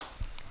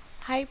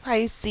Hi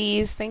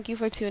Pisces, thank you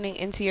for tuning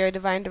into your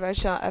divine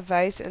directional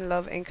advice in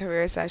love and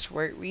career /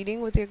 work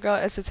reading with your girl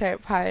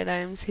Esoteric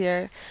Paradigms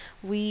here.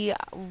 We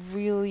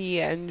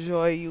really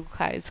enjoy you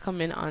guys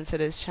coming onto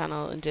this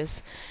channel and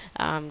just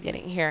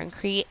getting here and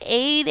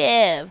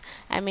creative.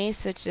 I may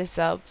switch this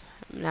up,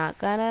 I'm not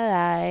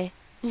gonna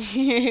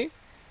lie.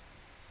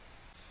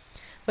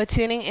 But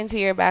tuning into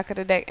your back of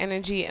the deck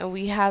energy, and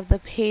we have the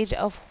Page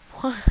of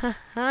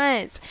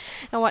Wands.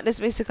 And what this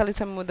basically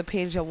tell me with the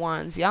Page of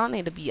Wands, y'all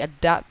need to be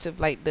adaptive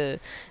like the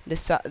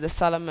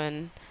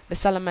salamander,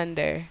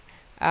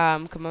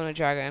 kimono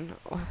dragon,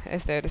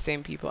 if they're the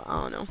same people,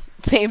 I don't know.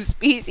 Same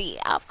species,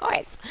 of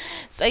course.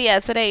 So yeah,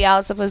 today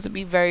y'all supposed to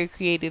be very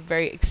creative,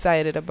 very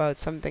excited about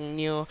something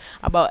new,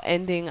 about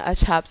ending a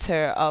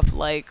chapter of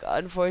like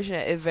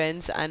unfortunate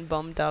events and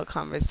bummed out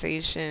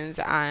conversations,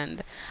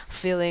 and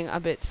feeling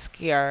a bit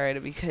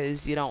scared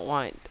because you don't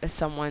want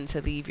someone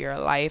to leave your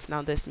life.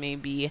 Now this may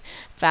be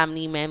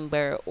family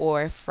member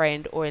or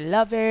friend or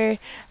lover.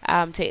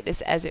 Take this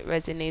as it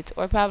resonates,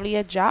 or probably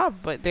a job,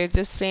 but they're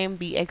just saying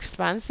be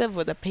expansive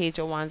with a Page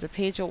of Wands. A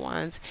Page of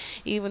Wands,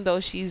 even though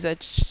she's a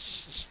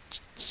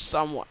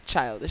somewhat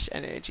childish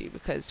energy,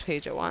 because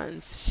Page of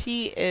Wands,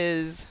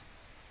 she's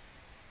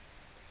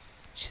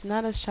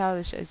not as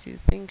childish as you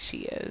think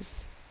she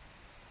is.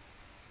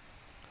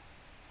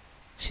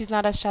 She's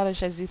not as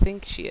childish as you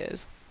think she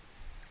is.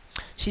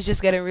 She's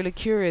just getting really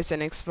curious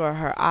and explore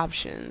her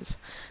options.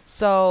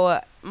 So,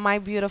 my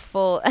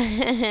beautiful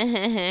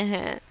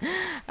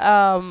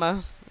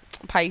um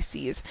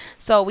Pisces.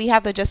 So we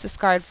have the Justice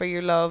card for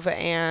your love,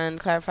 and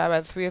clarified by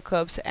the Three of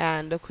Cups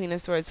and the Queen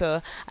of Swords.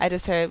 So I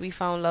just heard we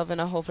found love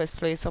in a hopeless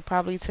place. So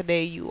probably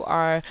today you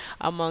are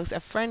amongst a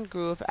friend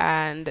group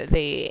and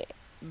they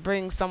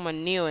bring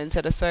someone new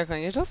into the circle,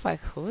 and you're just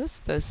like, who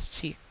is this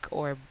chick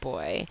or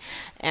boy?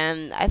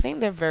 And I think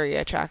they're very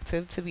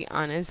attractive, to be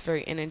honest,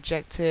 very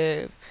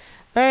energetic,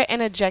 very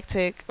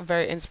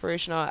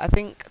inspirational. I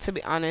think, to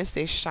be honest,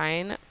 they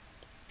shine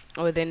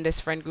within this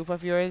friend group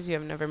of yours. You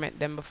have never met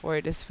them before.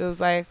 This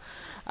feels like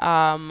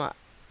um,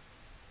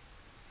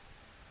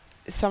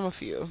 some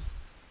of you.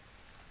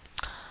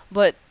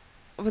 But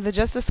with the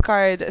Justice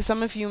card,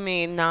 some of you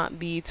may not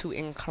be too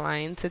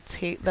inclined to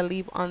take the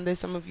leap on this.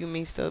 Some of you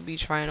may still be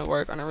trying to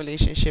work on a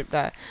relationship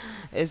that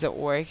isn't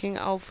working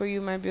out for you,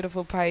 my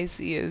beautiful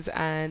Pisces.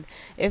 And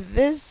if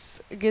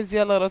this gives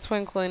you a little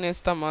twinkle in your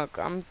stomach,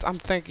 I'm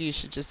thinking you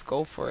should just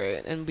go for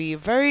it and be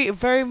very,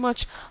 very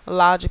much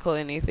logical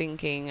in your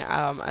thinking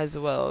as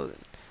well.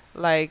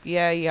 Like,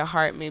 yeah, your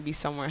heart may be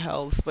somewhere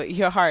else, but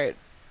your heart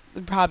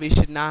probably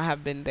should not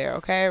have been there,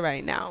 okay,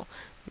 right now.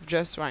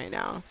 Just right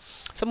now.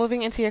 So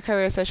moving into your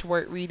career /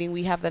 work reading,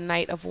 we have the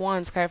Knight of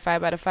Wands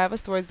clarified by the Five of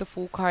Swords, the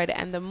Fool card,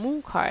 and the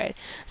Moon card.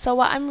 So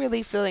what I'm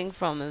really feeling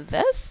from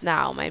this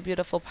now, my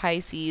beautiful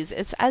Pisces,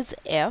 it's as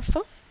if,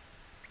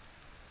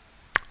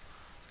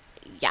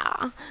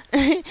 yeah,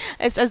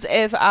 it's as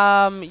if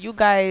you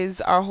guys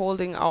are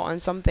holding out on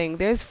something.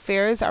 There's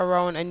fears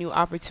around a new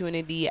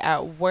opportunity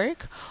at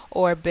work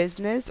or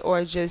business,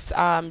 or just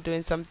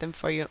doing something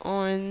for your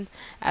own.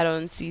 I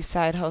don't see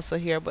side hustle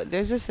here, but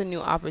there's just a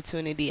new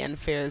opportunity and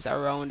fears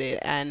around it,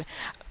 and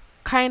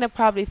kind of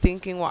probably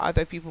thinking what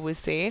other people would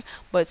say.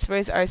 But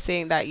spirits are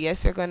saying that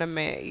yes, you're gonna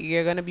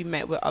be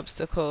met with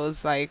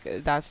obstacles. Like,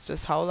 that's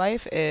just how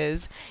life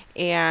is,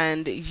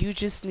 and you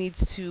just need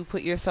to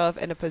put yourself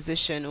in a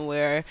position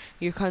where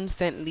you're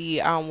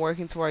constantly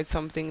working towards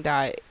something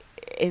that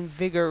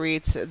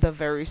invigorates the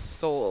very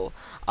soul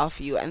of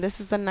you. And this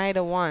is the Knight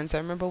of Wands. I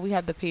remember we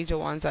had the Page of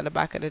Wands on the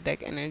back of the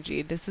deck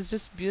energy. This is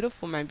just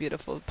beautiful, my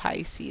beautiful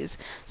Pisces.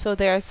 So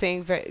they are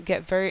saying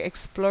get very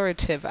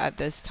explorative at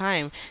this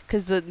time,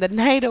 because the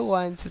Knight of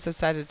Wands is a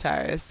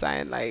Sagittarius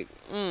sign. Like,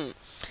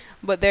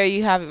 but there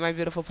you have it, my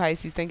beautiful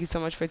Pisces. Thank you so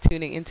much for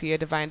tuning into your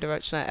divine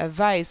directional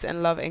advice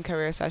and love and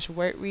career /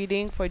 work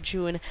reading for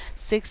June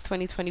 6,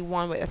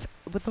 2021 with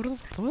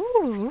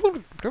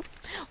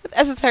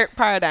Esoteric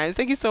Paradigms.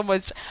 Thank you so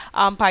much,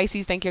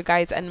 Pisces. Thank you,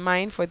 guys. And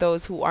mind, for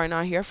those who are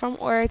not here from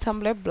our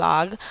Tumblr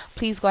blog,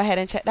 please go ahead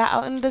and check that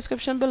out in the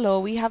description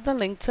below. We have the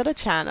link to the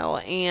channel,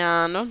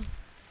 and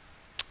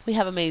we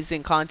have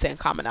amazing content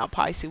coming out,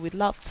 Pisces. We'd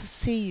love to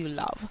see you,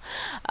 love.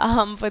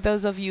 For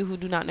those of you who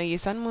do not know your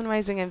sun, moon,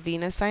 rising, and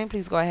Venus sign,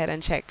 please go ahead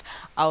and check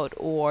out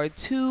our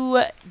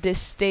two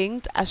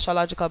distinct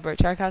astrological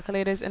birth chart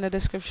calculators in the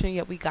description.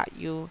 Yep, we got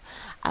you.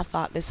 I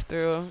thought this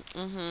through.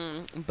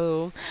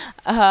 Boo.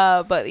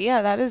 But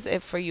yeah, that is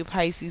it for you,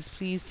 Pisces.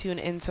 Please tune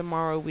in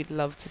tomorrow. We'd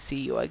love to see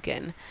you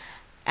again.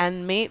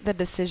 And make the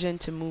decision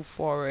to move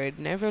forward.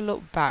 Never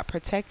look back.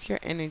 Protect your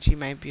energy,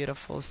 my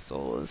beautiful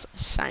souls.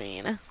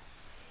 Shine.